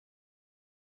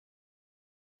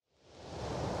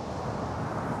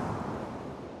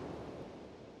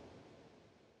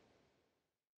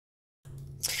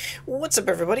What's up,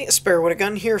 everybody? Sparrow with a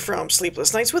Gun here from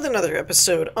Sleepless Nights with another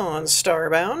episode on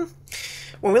Starbound.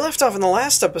 When we left off in the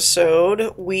last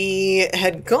episode, we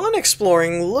had gone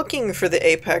exploring looking for the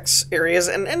apex areas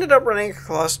and ended up running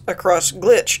across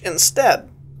Glitch instead.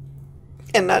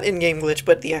 And not in-game Glitch,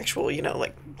 but the actual,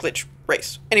 like, Glitch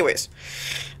race. Anyways.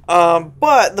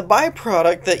 But the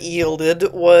byproduct that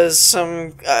yielded was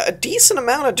a decent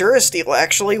amount of Durasteel,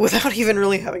 actually, without even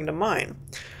really having to mine.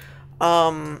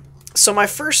 So my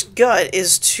first gut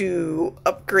is to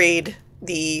upgrade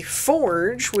the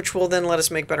forge, which will then let us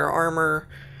make better armor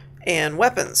and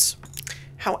weapons.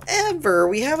 However,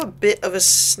 we have a bit of a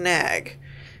snag,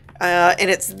 and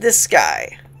it's this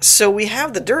guy. So we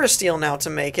have the Durasteel now to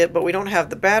make it, but we don't have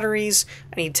the batteries.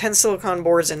 I need 10 silicon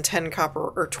boards and 10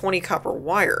 copper or 20 copper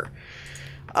wire.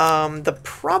 The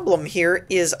problem here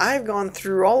is I've gone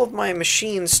through all of my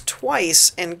machines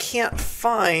twice and can't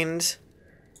find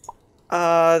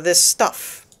this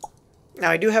stuff. Now,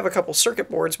 I do have a couple circuit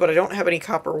boards, but I don't have any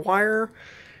copper wire,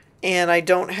 and I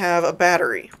don't have a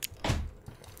battery.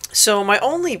 So my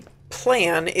only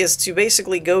plan is to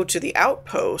basically go to the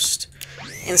outpost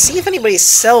and see if anybody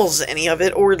sells any of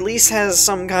it, or at least has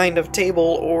some kind of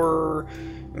table or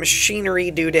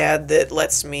machinery doodad that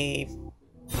lets me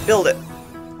build it.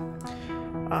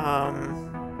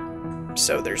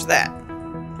 So there's that.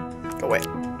 Go away.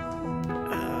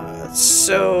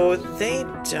 So they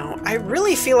don't... I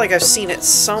really feel like I've seen it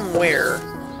somewhere.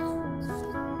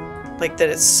 Like that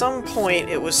at some point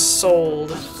it was sold.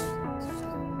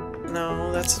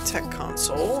 No, that's a tech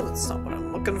console. That's not what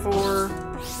I'm looking for.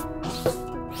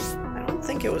 I don't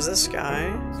think it was this guy.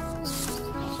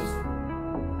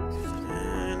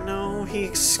 No,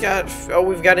 he's got... Oh,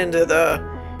 we've got into the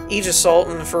Aegisalt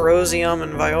and Ferrosium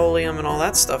and Violium and all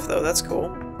that stuff, though. That's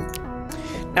cool.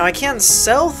 Now, I can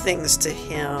sell things to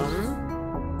him.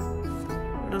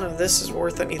 None of this is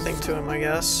worth anything to him, I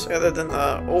guess, other than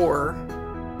the ore.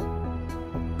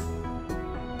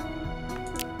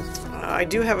 I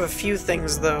do have a few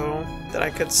things, though, that I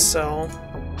could sell.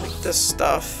 Like this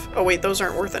stuff. Oh, wait, those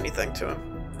aren't worth anything to him.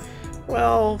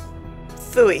 Well,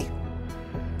 phooey.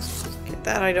 Okay,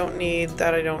 that I don't need,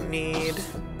 that I don't need.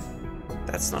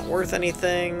 That's not worth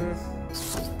anything.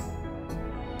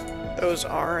 Those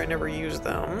are. I never use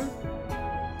them.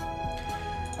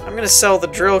 I'm going to sell the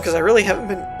drill because I really haven't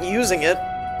been using it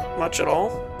much at all.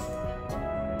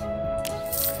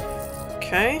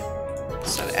 Okay.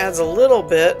 So it adds a little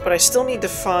bit, but I still need to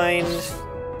find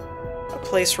a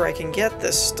place where I can get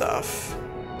this stuff.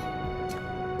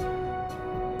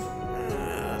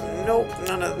 Nope,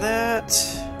 none of that.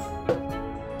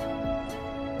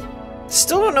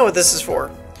 Still don't know what this is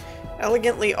for.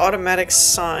 Elegantly automatic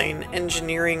sign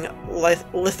engineering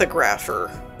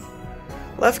lithographer.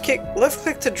 Left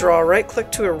click to draw, right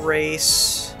click to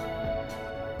erase.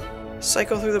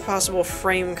 Cycle through the possible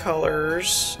frame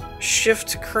colors.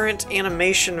 Shift current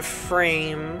animation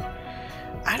frame.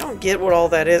 I don't get what all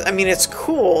that is. I mean, it's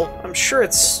cool. I'm sure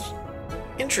it's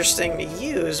interesting to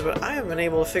use, but I haven't been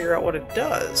able to figure out what it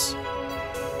does.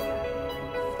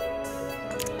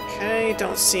 Okay,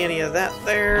 don't see any of that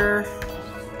there.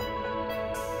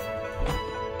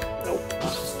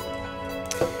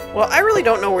 Well, I really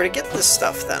don't know where to get this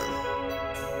stuff, then.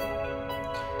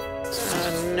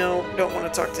 No, don't want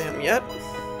to talk to him yet.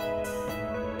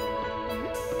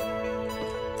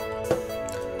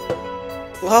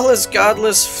 Lawless,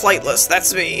 godless, flightless.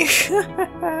 That's me.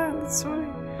 That's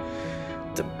funny.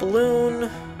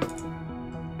 Doubloon.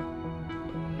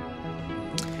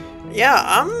 Yeah,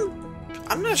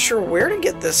 I'm not sure where to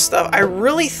get this stuff. I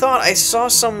really thought I saw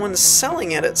someone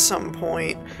selling it at some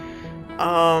point.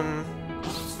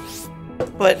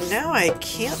 But now I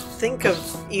can't think of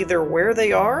either where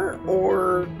they are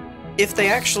or if they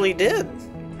actually did.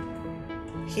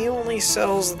 He only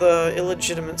sells the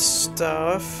illegitimate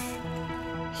stuff.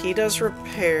 He does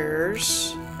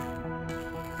repairs.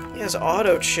 He has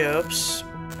auto chips.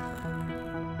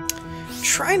 I'm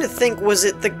trying to think, was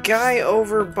it the guy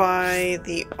over by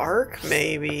the Ark,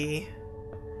 maybe?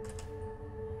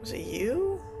 Was it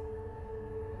you?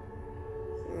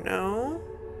 No?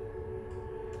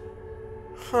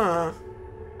 Huh.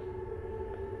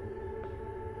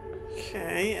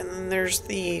 Okay, and then there's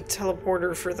the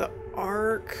teleporter for the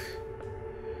Ark.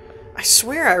 I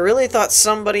swear I really thought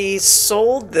somebody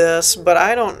sold this, but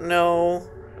I don't know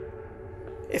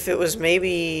if it was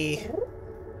maybe...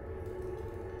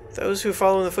 Those who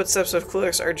follow in the footsteps of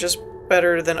clerics are just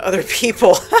better than other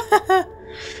people.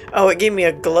 Oh, it gave me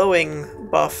a glowing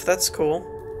buff. That's cool.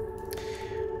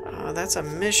 That's a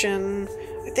mission.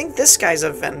 I think this guy's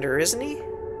a vendor, isn't he?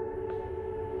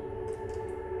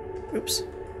 Oops.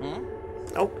 Hmm?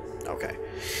 Nope. Okay.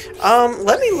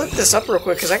 Let me look this up real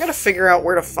quick, because I gotta figure out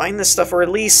where to find this stuff, or at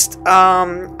least,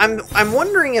 I'm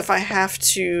wondering if I have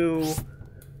to,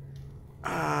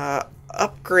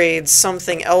 upgrade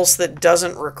something else that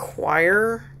doesn't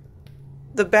require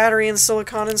the battery and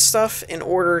silicon and stuff in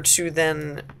order to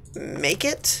then make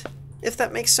it, if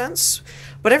that makes sense.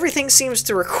 But everything seems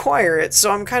to require it,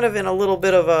 so I'm kind of in a little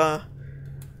bit of a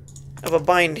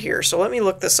bind here. So let me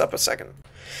look this up a second.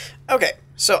 Okay,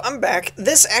 so I'm back.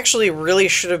 This actually really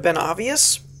should have been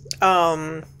obvious.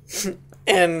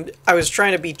 And I was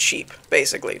trying to be cheap,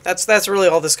 basically. That's really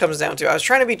all this comes down to. I was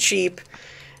trying to be cheap.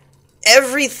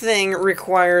 Everything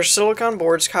requires silicon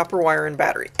boards, copper wire, and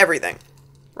battery. Everything.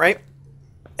 Right?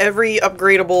 Every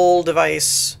upgradable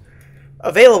device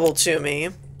available to me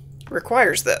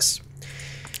requires this.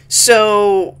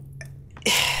 So,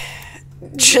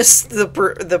 just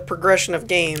the progression of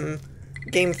game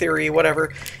theory,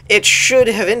 whatever, it should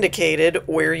have indicated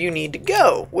where you need to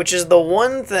go, which is the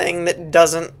one thing that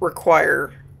doesn't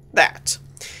require that,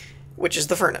 which is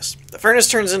the furnace. The furnace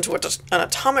turns into an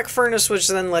atomic furnace, which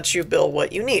then lets you build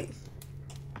what you need.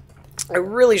 I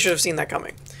really should have seen that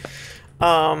coming.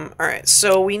 Alright,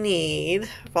 so we need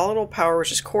volatile power,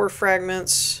 which is core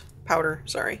fragments, powder,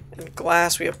 sorry, and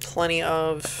glass. We have plenty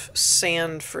of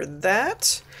sand for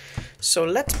that. So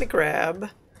let me grab,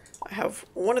 I have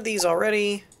one of these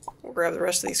already, we'll grab the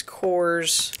rest of these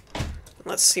cores, and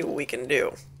let's see what we can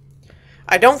do.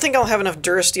 I don't think I'll have enough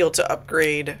Durasteel to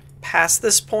upgrade past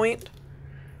this point,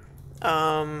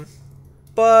 but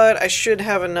I should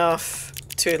have enough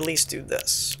to at least do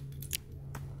this.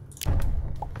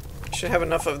 Should have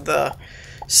enough of the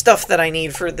stuff that I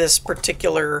need for this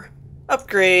particular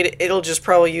upgrade. It'll just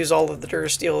probably use all of the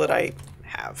Durasteel that I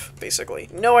have, basically.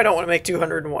 No, I don't want to make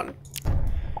 201.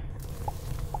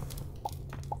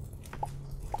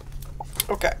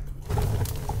 Okay.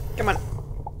 Come on.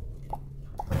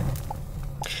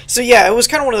 So yeah, it was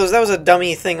kind of one of those, that was a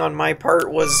dummy thing on my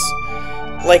part, was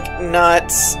like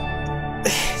not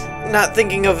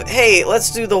thinking of, hey,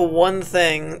 let's do the one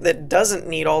thing that doesn't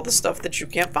need all the stuff that you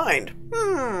can't find.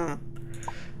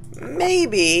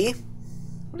 Maybe.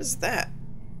 What is that?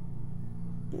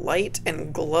 Light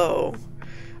and glow.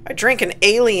 I drank an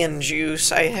alien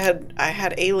juice. I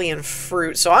had alien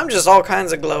fruit, so I'm just all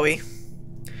kinds of glowy.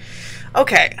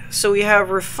 Okay, so we have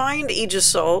refined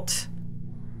aegisalt,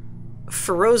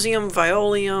 ferrosium,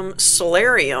 violium,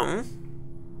 solarium.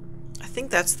 I think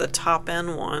that's the top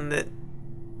end one that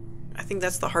I think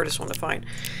that's the hardest one to find.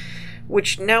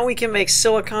 Which now we can make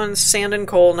silicon, sand, and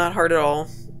coal, not hard at all.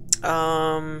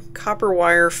 Copper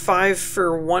wire, 5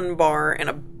 for 1 bar, and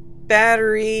a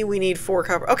battery. We need 4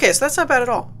 copper. Okay, so that's not bad at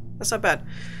all. That's not bad.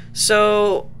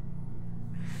 So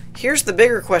here's the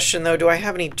bigger question, though. Do I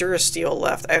have any Durasteel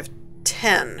left? I have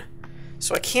 10.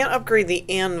 So I can't upgrade the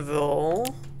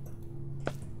anvil.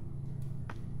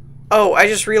 Oh, I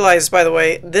just realized, by the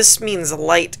way, this means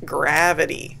light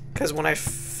gravity. Because when I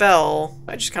fell,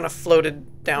 I just kind of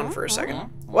floated down for a second.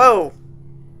 Whoa!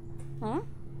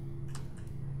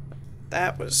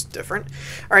 That was different.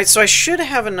 Alright, so I should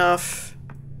have enough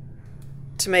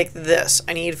to make this.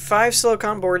 I need 5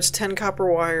 silicon boards, 10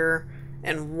 copper wire,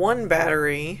 and 1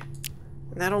 battery.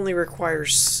 And that only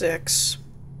requires 6.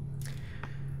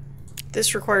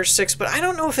 This requires 6, but I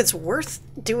don't know if it's worth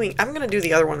doing. I'm going to do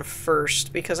the other one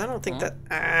first, because I don't think that...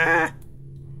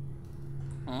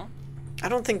 I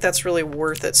don't think that's really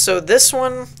worth it. So this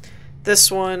one,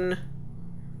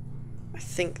 I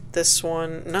think this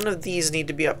one, none of these need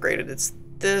to be upgraded. It's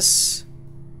this,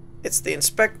 it's the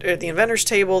inventor's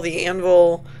table, the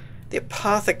anvil, the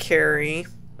apothecary.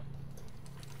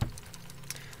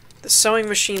 The sewing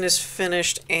machine is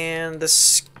finished, and the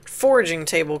foraging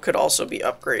table could also be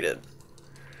upgraded.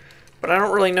 But I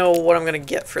don't really know what I'm going to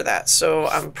get for that, so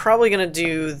I'm probably going to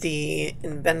do the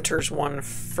inventor's one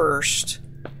first.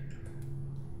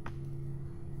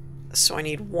 So I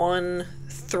need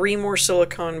 3 more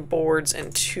silicon boards,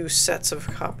 and 2 sets of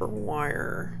copper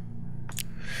wire.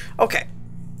 Okay.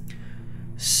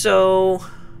 So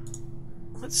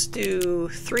let's do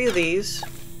 3 of these.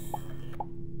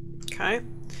 Okay.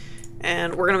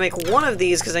 And we're going to make 1 of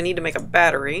these because I need to make a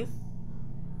battery.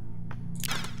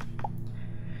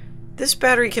 This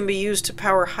battery can be used to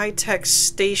power high-tech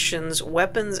stations,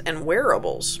 weapons, and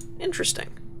wearables. Interesting.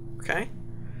 Okay.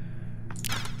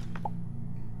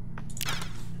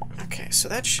 Okay, so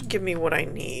that should give me what I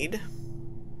need.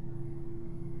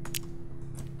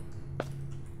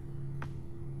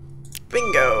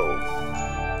 Bingo!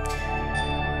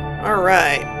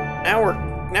 Alright,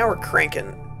 now we're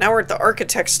cranking. Now we're at the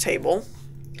architect's table.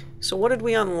 So what did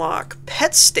we unlock?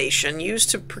 Pet station, used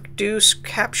to produce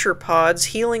capture pods,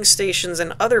 healing stations,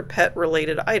 and other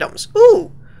pet-related items.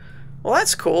 Ooh! Well,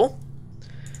 that's cool.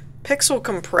 Pixel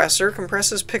compressor,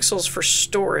 compresses pixels for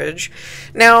storage.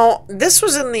 Now, this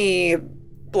was in the,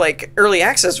 like, early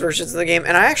access versions of the game,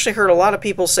 and I actually heard a lot of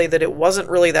people say that it wasn't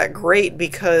really that great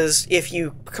because if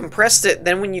you compressed it,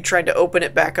 then when you tried to open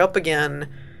it back up again,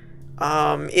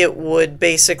 it would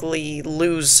basically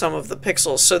lose some of the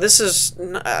pixels. So this is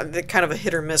kind of a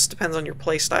hit or miss, depends on your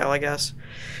playstyle, I guess.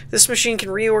 This machine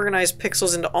can reorganize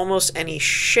pixels into almost any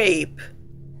shape.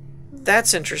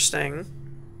 That's interesting.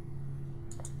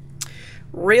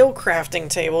 Rail crafting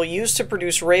table, used to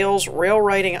produce rails, rail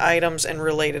writing items, and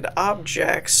related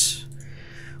objects.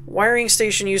 Wiring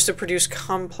station, used to produce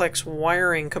complex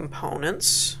wiring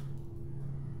components.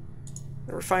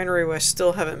 The refinery I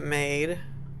still haven't made.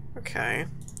 Okay.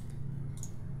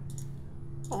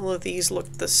 All of these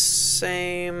look the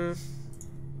same.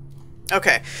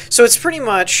 Okay, so it's pretty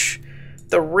much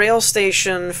the rail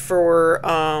station for,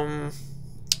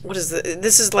 what is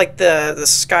this is like the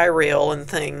sky rail and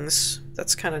things.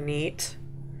 That's kind of neat,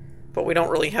 but we don't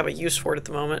really have a use for it at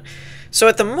the moment. So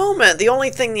at the moment, the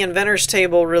only thing the inventor's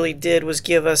table really did was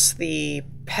give us the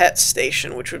pet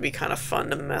station, which would be kind of fun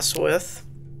to mess with.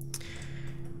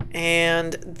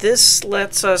 And this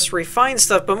lets us refine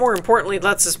stuff, but more importantly, it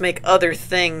lets us make other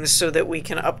things so that we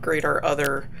can upgrade our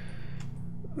other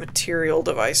material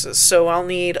devices. So I'll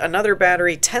need another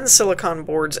battery, 10 silicon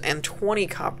boards, and 20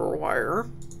 copper wire.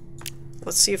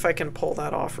 Let's see if I can pull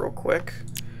that off real quick.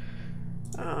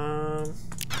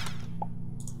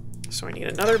 So I need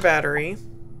another battery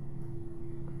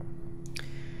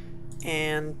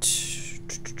and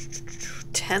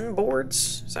 10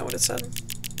 boards. Is that what it said?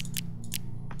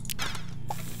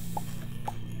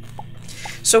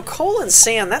 So coal and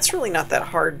sand, that's really not that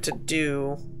hard to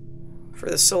do for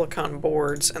the silicon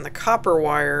boards, and the copper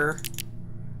wire,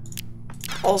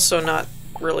 also not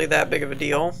really that big of a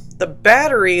deal. The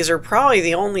batteries are probably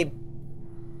the only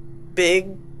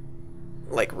big,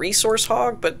 like, resource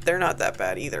hog, but they're not that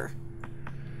bad either.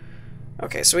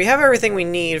 Okay, so we have everything we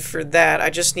need for that. I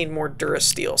just need more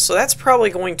Durasteel. So that's probably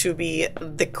going to be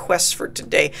the quest for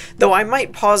today. Though I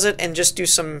might pause it and just do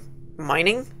some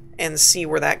mining and see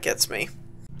where that gets me.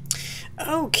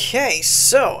 Okay,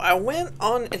 so I went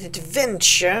on an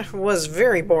adventure. It was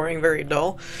very boring, very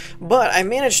dull, but I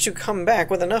managed to come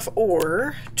back with enough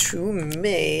ore to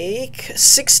make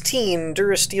 16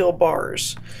 Durasteel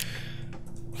bars.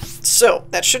 So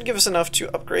that should give us enough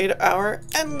to upgrade our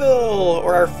anvil,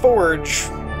 or our forge.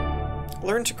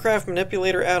 Learn to craft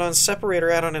manipulator add-on,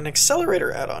 separator add-on, and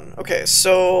accelerator add-on. Okay,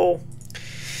 so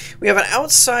we have an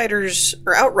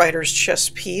outriders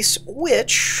chest piece,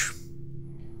 which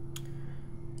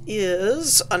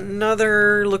is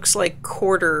another, looks like,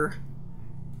 quarter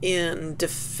in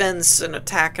defense and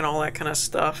attack and all that kind of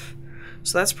stuff.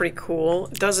 So that's pretty cool.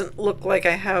 It doesn't look like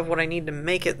I have what I need to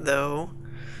make it, though.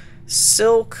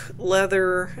 Silk,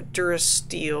 leather,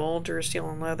 Durasteel,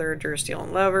 Durasteel and leather, Durasteel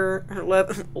and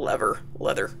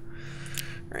leather.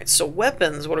 Alright, so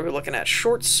weapons, what are we looking at?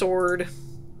 Short sword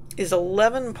is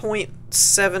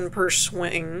 11.7 per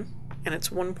swing, and it's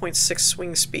 1.6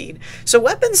 swing speed. So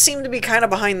weapons seem to be kind of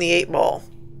behind the 8 ball.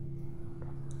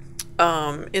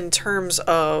 In terms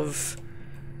of,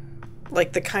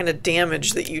 like, the kind of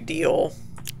damage that you deal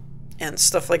and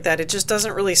stuff like that. It just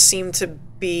doesn't really seem to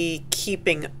be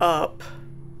keeping up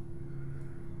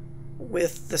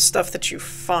with the stuff that you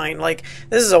find. Like,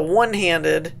 this is a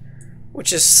one-handed,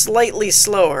 which is slightly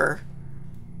slower,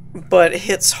 but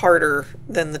hits harder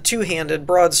than the two-handed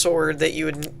broadsword that you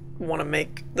would want to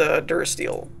make the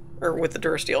Durasteel, or with the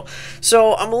Durasteel.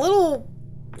 So I'm a little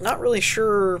not really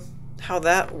sure how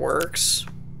that works.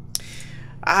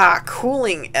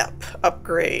 Cooling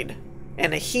upgrade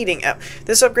and a heating ep.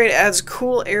 This upgrade adds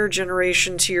cool air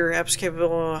generation to your ep's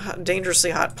capable of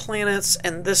dangerously hot planets,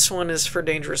 and this one is for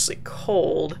dangerously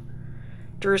cold.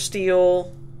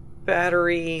 Durasteel,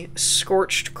 battery,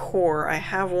 scorched core. I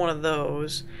have one of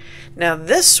those. Now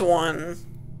this one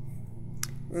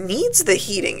needs the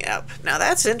heating ep. Now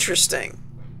that's interesting.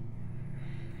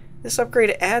 This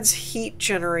upgrade adds heat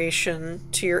generation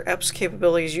to your ep's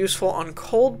capabilities useful on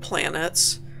cold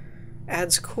planets.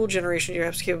 Adds cool generation to your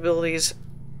ep's capabilities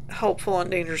helpful on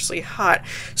dangerously hot.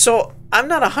 So I'm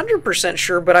not 100%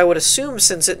 sure, but I would assume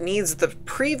since it needs the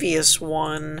previous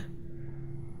one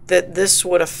that this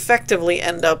would effectively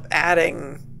end up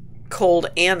adding cold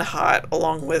and hot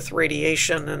along with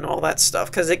radiation and all that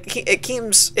stuff, because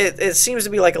it seems to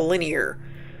be like a linear,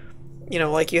 you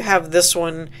know, like you have this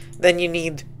one, then you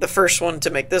need the first one to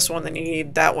make this one, then you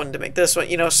need that one to make this one,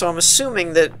 you know. So I'm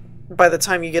assuming that by the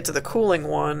time you get to the cooling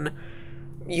one,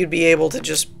 you'd be able to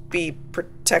just be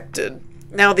protected.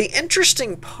 Now, the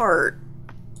interesting part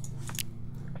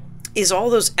is all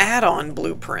those add-on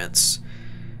blueprints.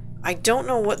 I don't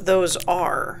know what those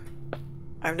are.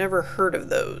 I've never heard of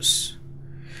those.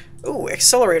 Ooh,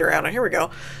 accelerator add-on. Here we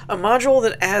go. A module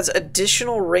that adds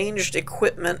additional ranged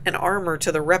equipment and armor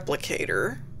to the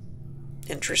replicator.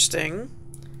 Interesting.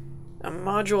 A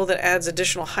module that adds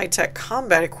additional high-tech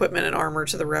combat equipment and armor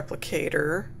to the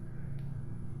replicator.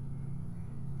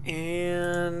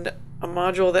 And a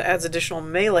module that adds additional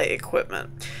melee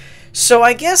equipment. So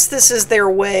I guess this is their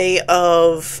way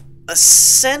of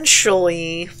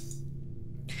essentially...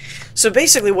 So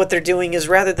basically what they're doing is,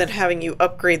 rather than having you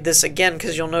upgrade this again,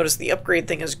 because you'll notice the upgrade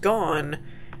thing is gone,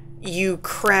 you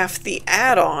craft the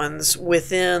add-ons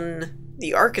within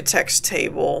the architect's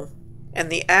table, and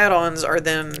the add-ons are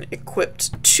then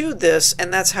equipped to this,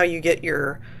 and that's how you get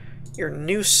your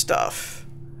new stuff.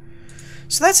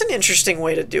 So that's an interesting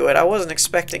way to do it. I wasn't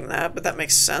expecting that, but that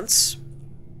makes sense.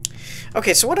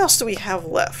 Okay, so what else do we have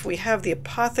left? We have the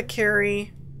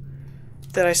apothecary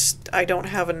that I don't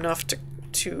have enough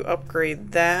to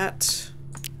upgrade that.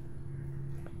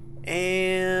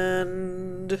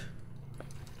 And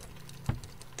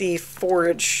the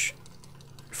foraging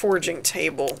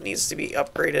table needs to be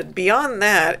upgraded. Beyond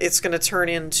that, it's going to turn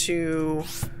into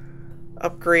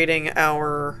upgrading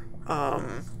our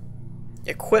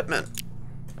equipment.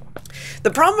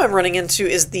 The problem I'm running into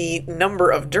is the number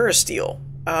of Durasteel.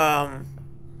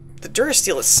 The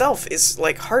Durasteel itself is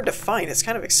like hard to find. It's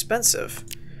kind of expensive.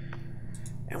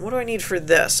 And what do I need for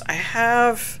this? I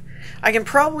can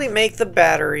probably make the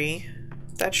battery.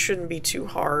 That shouldn't be too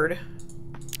hard.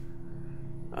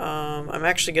 I'm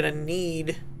actually gonna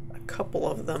need a couple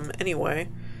of them anyway.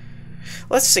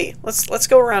 Let's see. Let's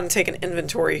go around and take an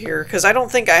inventory here, because I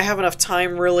don't think I have enough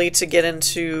time really to get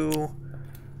into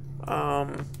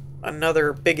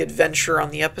another big adventure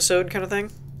on the episode kind of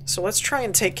thing. So let's try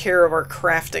and take care of our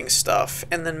crafting stuff,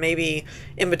 and then maybe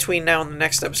in between now and the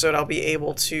next episode I'll be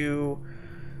able to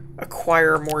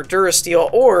acquire more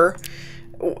Durasteel. Or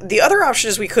the other option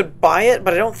is we could buy it,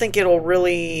 but I don't think it'll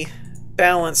really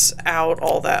balance out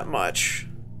all that much.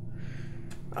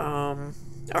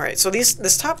 Alright, so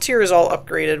this top tier is all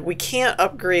upgraded. We can't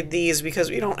upgrade these because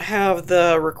we don't have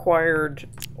the required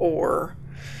ore.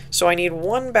 So I need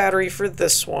one battery for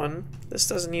this one. This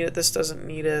doesn't need it, this doesn't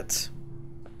need it.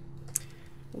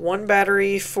 One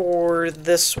battery for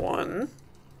this one.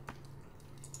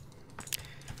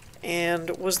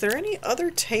 And was there any other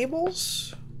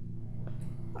tables?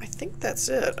 I think that's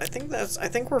it. I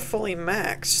think we're fully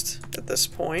maxed at this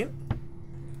point.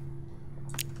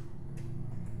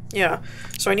 Yeah,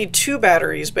 so I need 2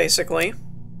 batteries basically.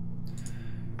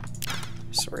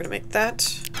 So we're gonna make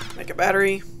that, make a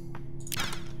battery,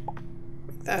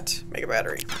 make that, make a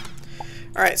battery.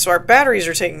 Alright, so our batteries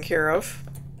are taken care of.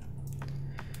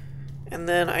 And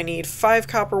then I need 5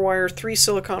 copper wire, 3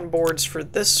 silicon boards for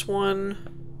this one.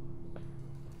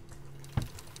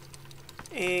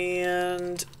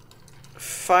 And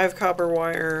 5 copper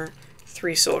wire,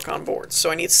 3 silicon boards. So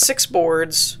I need 6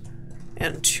 boards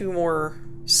and 2 more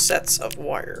sets of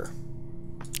wire.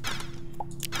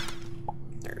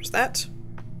 There's that.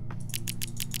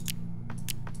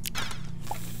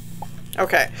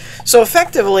 Okay, so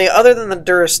effectively, other than the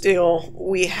Durasteel,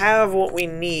 we have what we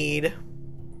need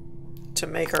to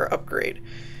make our upgrade.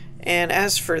 And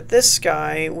as for this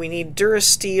guy, we need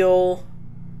Durasteel.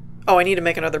 Oh, I need to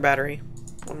make another battery.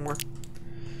 One more.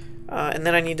 And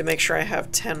then I need to make sure I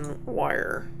have 10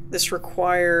 wire. This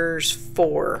requires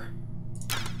 4.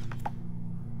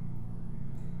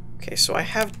 Okay, so I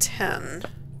have 10.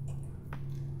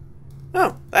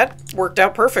 Oh, that worked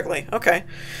out perfectly. Okay.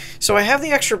 So I have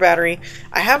the extra battery.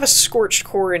 I have a scorched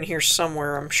core in here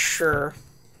somewhere, I'm sure.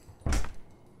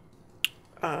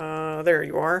 There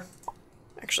you are.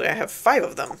 Actually, I have 5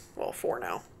 of them. Well, 4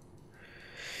 now.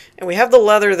 And we have the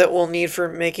leather that we'll need for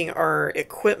making our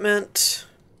equipment.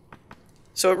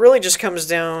 So it really just comes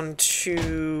down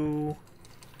to...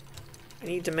 I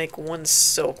need to make 1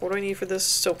 silk. What do I need for this?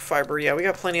 Silk fiber. Yeah, we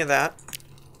got plenty of that.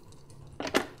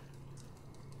 I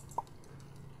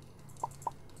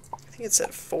think it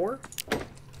said 4.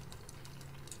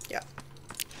 Yeah.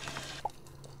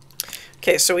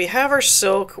 Okay, so we have our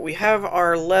silk, we have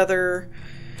our leather,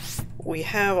 we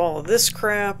have all of this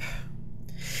crap.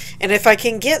 And if I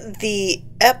can get the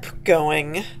EP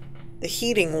going, the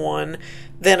heating one,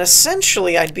 then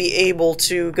essentially I'd be able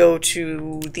to go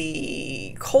to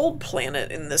the cold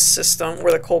planet in this system,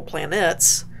 or the cold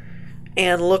planets,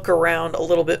 and look around a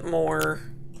little bit more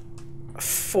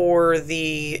for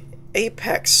the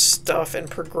Apex stuff and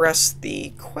progress the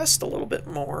quest a little bit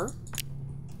more.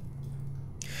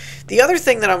 The other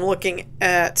thing that I'm looking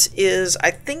at is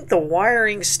I think the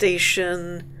wiring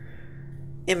station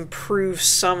improves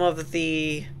some of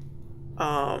the...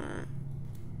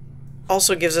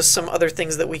 also gives us some other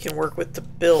things that we can work with to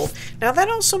build. Now that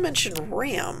also mentioned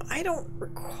RAM. I don't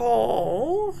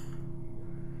recall...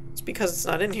 It's because it's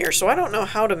not in here, so I don't know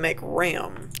how to make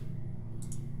RAM.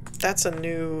 That's a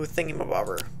new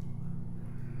thingamabobber.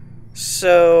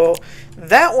 So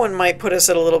that one might put us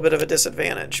at a little bit of a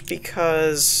disadvantage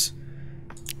because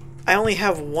I only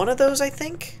have one of those, I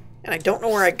think, and I don't know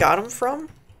where I got them from.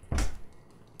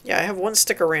 Yeah, I have one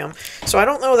stick of RAM, so I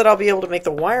don't know that I'll be able to make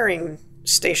the wiring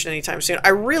station anytime soon. I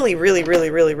really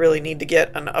need to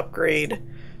get an upgrade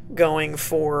going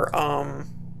for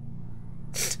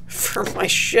my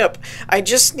ship. I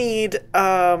just need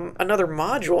another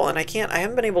module, and I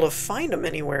haven't been able to find them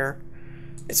anywhere.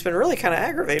 It's been really kind of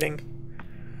aggravating.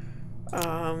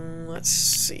 Let's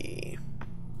see.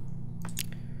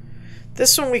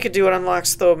 This one we could do. It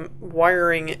unlocks the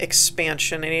wiring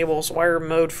expansion, enables wire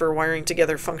mode for wiring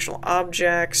together functional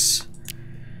objects.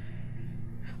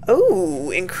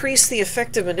 Oh, increase the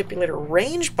effective manipulator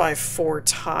range by 4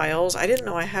 tiles. I didn't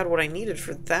know I had what I needed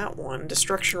for that one.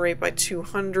 Destruction rate by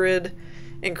 200.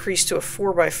 Increase to a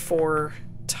 4x4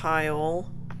 tile.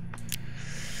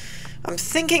 I'm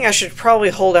thinking I should probably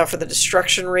hold out for the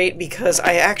destruction rate because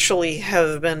I actually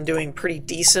have been doing pretty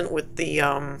decent with the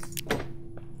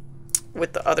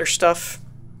other stuff.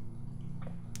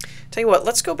 Tell you what,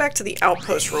 let's go back to the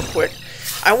outpost real quick.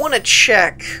 I want to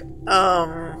check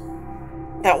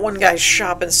that one guy's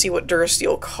shop and see what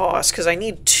Durasteel costs, because I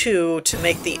need 2 to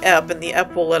make the EP, and the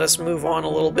EP will let us move on a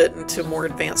little bit into more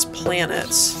advanced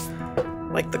planets,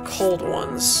 like the cold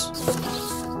ones.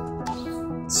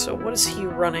 So what is he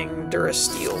running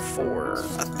Durasteel for?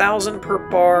 1,000 per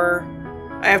bar.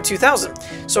 I have 2,000.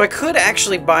 So I could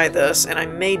actually buy this, and I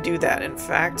may do that, in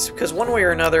fact, because one way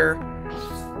or another,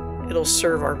 it'll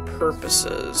serve our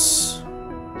purposes.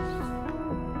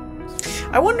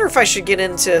 I wonder if I should get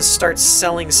into start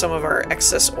selling some of our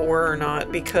excess ore or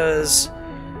not, because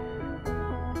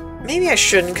maybe I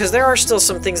shouldn't, because there are still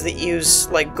some things that use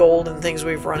like gold and things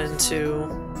we've run into.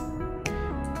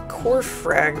 Core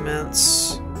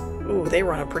fragments. Ooh, they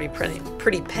run a pretty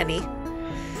penny.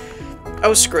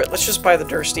 Oh, screw it. Let's just buy the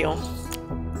Durasteel.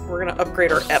 We're gonna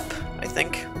upgrade our EP, I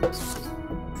think,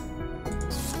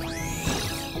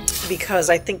 because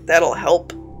I think that'll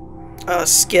help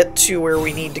us get to where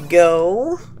we need to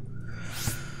go.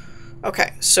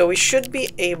 Okay, so we should be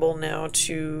able now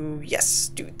to, yes,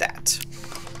 do that.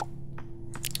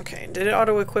 Okay, did it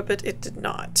auto-equip it? It did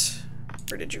not.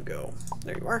 Where did you go?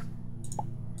 There you are.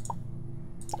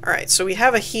 Alright, so we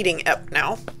have a heating EP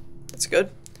now. That's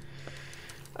good.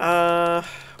 We are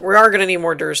going to need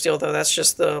more Durasteel, though. That's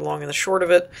just the long and the short of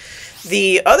it.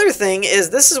 The other thing is,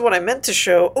 this is what I meant to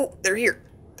show. Oh, they're here.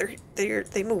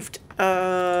 They moved.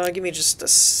 Give me just a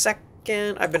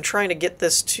second. I've been trying to get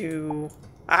this to...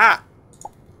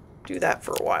 do that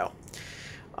for a while.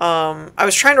 I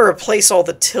was trying to replace all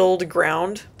the tilled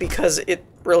ground because it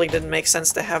really didn't make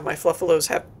sense to have my fluffalos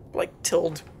have, like,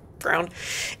 tilled ground.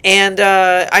 And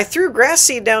I threw grass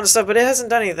seed down and stuff, but it hasn't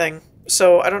done anything.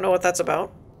 So I don't know what that's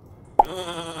about.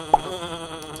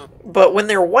 But when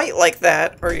they're white like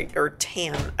that, or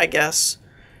tan, I guess,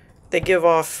 they give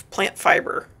off plant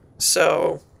fiber.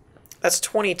 So that's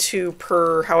 22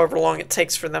 per however long it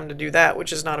takes for them to do that,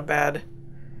 which is not a bad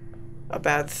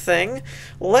thing.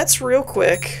 Let's real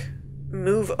quick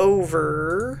move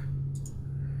over.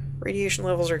 Radiation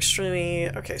levels are extremely...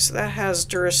 Okay, so that has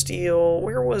Durasteel.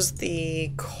 Where was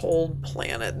the cold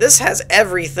planet? This has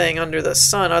everything under the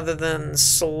sun other than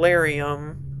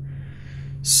Solarium.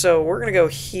 So we're going to go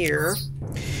here.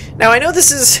 Now, I know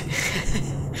this is...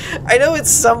 I know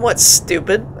it's somewhat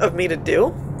stupid of me to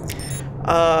do.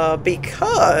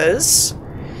 Because...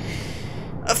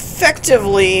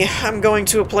 effectively, I'm going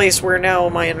to a place where now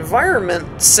my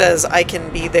environment says I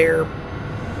can be there,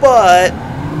 but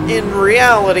in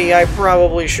reality, I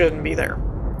probably shouldn't be there.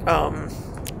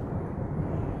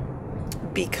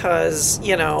 Because,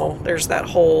 you know, there's that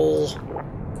whole...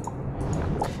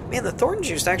 Man, the thorn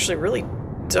juice actually really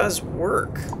does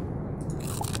work.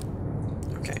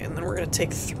 Okay, and then we're going to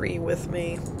take 3 with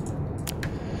me.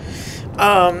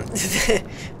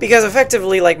 Because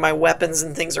effectively, like, my weapons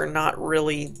and things are not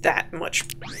really that much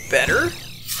better.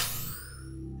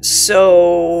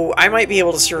 So, I might be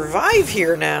able to survive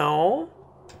here now.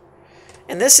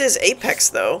 And this is Apex,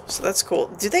 though, so that's cool.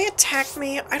 Do they attack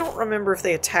me? I don't remember if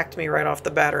they attacked me right off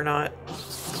the bat or not.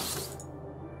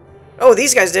 Oh,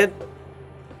 these guys did.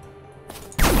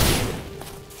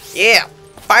 Yeah!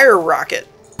 Fire rocket!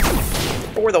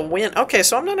 For the win. Okay,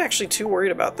 so I'm not actually too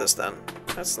worried about this then.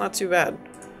 That's not too bad.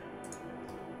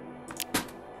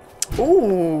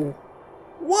 Ooh!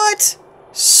 What?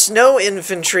 Snow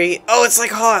infantry. Oh, it's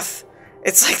like Hoth!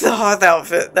 It's like the Hoth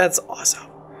outfit. That's awesome.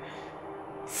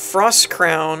 Frost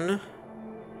crown.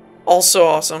 Also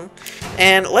awesome.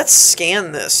 And let's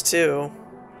scan this, too.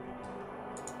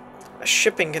 A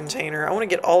shipping container. I want to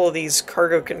get all of these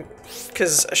cargo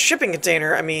because a shipping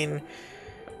container, I mean...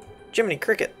 Jiminy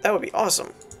Cricket, that would be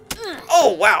awesome.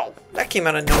 Oh, wow! That came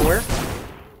out of nowhere.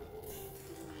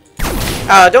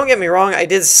 Don't get me wrong, I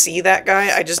did see that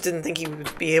guy. I just didn't think he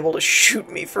would be able to shoot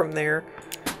me from there.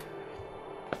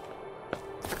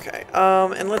 Okay,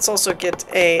 and let's also get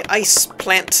a ice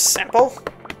plant sample.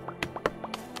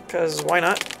 Because why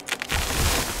not?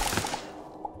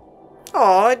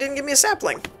 Oh, it didn't give me a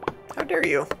sapling. How dare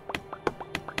you?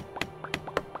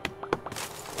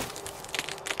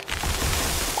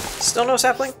 Still no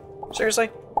sapling? Seriously?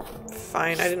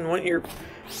 Fine, I didn't want your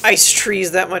ice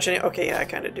trees that much. Okay, yeah, I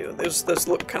kind of do. Those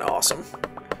look kind of awesome.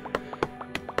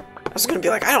 I was gonna be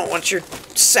like, I don't want your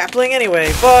sapling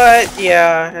anyway, but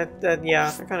yeah,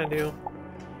 yeah, I kind of do.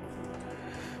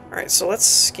 All right, so let's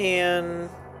scan.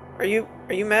 Are you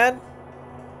mad?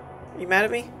 Are you mad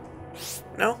at me?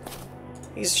 No?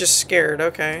 He's just scared.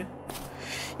 Okay.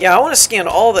 Yeah, I want to scan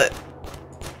all that.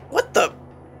 What the?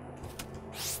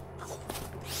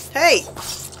 Hey!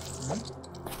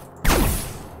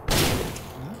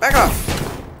 Back off!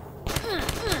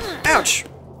 Ouch!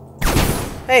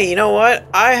 Hey, you know what?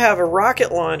 I have a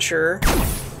rocket launcher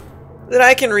that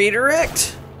I can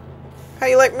redirect. How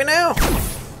you like me now?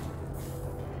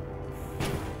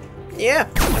 Yeah,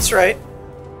 that's right.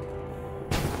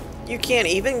 You can't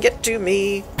even get to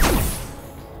me.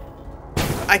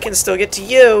 I can still get to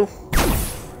you.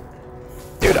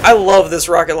 Dude, I love this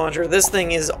rocket launcher. This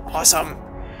thing is awesome.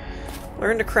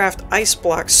 Learn to craft ice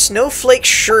blocks. Snowflake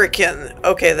shuriken.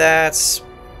 Okay, that's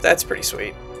pretty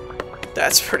sweet.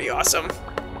 That's pretty awesome.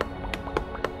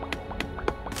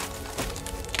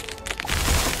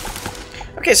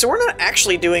 Okay, so we're not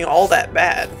actually doing all that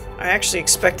bad. I actually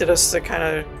expected us to kind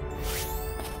of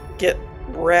get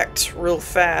wrecked real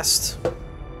fast.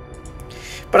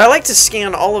 But I like to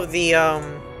scan all of the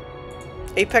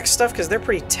Apex stuff because they're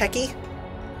pretty techy.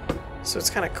 So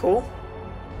it's kind of cool.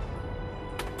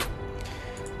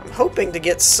 I'm hoping to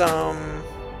get some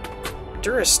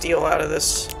Durasteel out of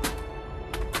this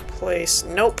place.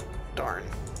 Nope. Darn.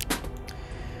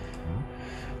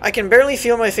 I can barely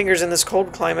feel my fingers in this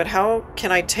cold climate. How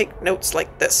can I take notes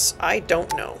like this? I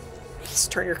don't know. Let's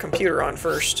turn your computer on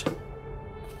first.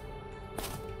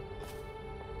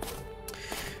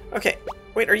 Okay.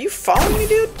 Wait, are you following me,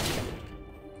 dude?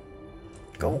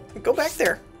 Go back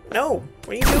there. No. What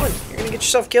are you doing? You're gonna get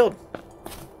yourself killed.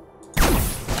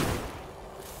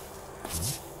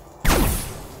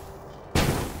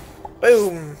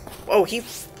 Boom. Oh, he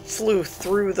flew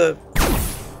through the...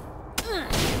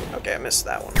 Okay, I missed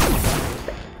that one.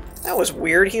 That was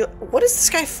weird. What is this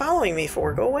guy following me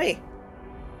for? Go away.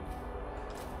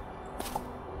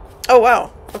 Oh,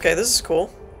 wow. Okay, this is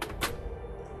cool.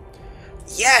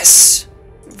 Yes!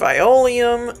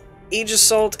 Violium,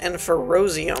 Aegisalt, and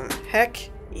Ferocium. Heck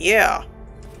yeah.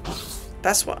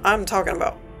 That's what I'm talking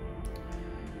about.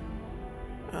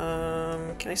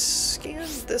 Can I scan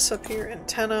this up here?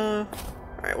 Antenna.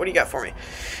 Alright, what do you got for me?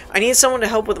 I need someone to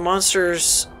help with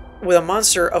monsters... with a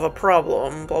monster of a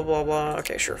problem. Blah, blah, blah.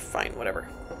 Okay, sure. Fine. Whatever.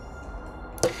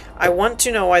 I want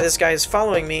to know why this guy is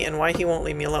following me and why he won't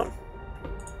leave me alone.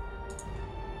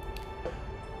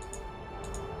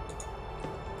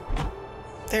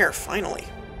 There, finally.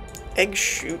 Egg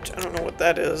shoot. I don't know what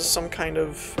that is. Some kind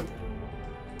of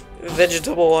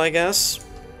vegetable, I guess.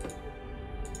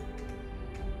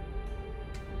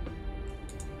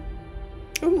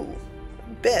 Ooh,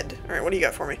 bed. Alright, what do you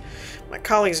got for me? My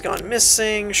colleague's gone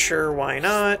missing. Sure, why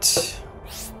not?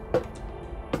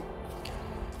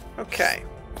 Okay.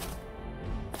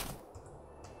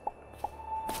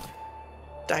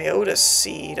 Diota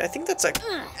seed. I think that's a...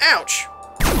 Ouch!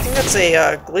 I think that's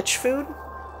a glitch food.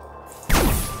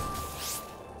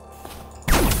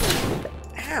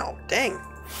 Ow, dang.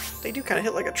 They do kind of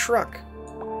hit like a truck.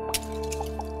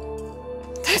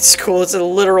 That's cool. It's a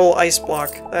literal ice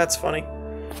block. That's funny.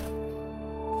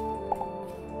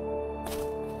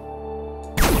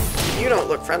 You don't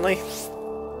look friendly.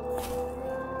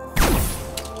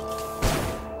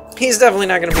 He's definitely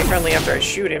not going to be friendly after I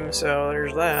shoot him, so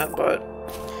there's that, but...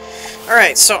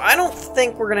 Alright, so I don't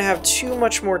think we're going to have too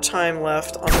much more time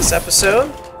left on this episode.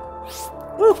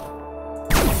 Woo!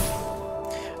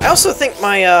 I also think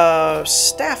my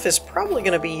staff is probably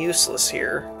going to be useless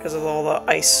here because of all the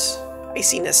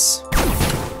iciness.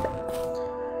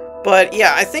 But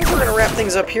yeah, I think we're going to wrap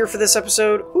things up here for this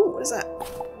episode. Ooh, what is that?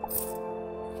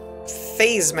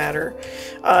 Phase matter.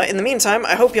 In the meantime,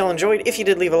 I hope y'all enjoyed. If you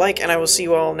did, leave a like, and I will see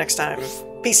you all next time.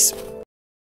 Peace.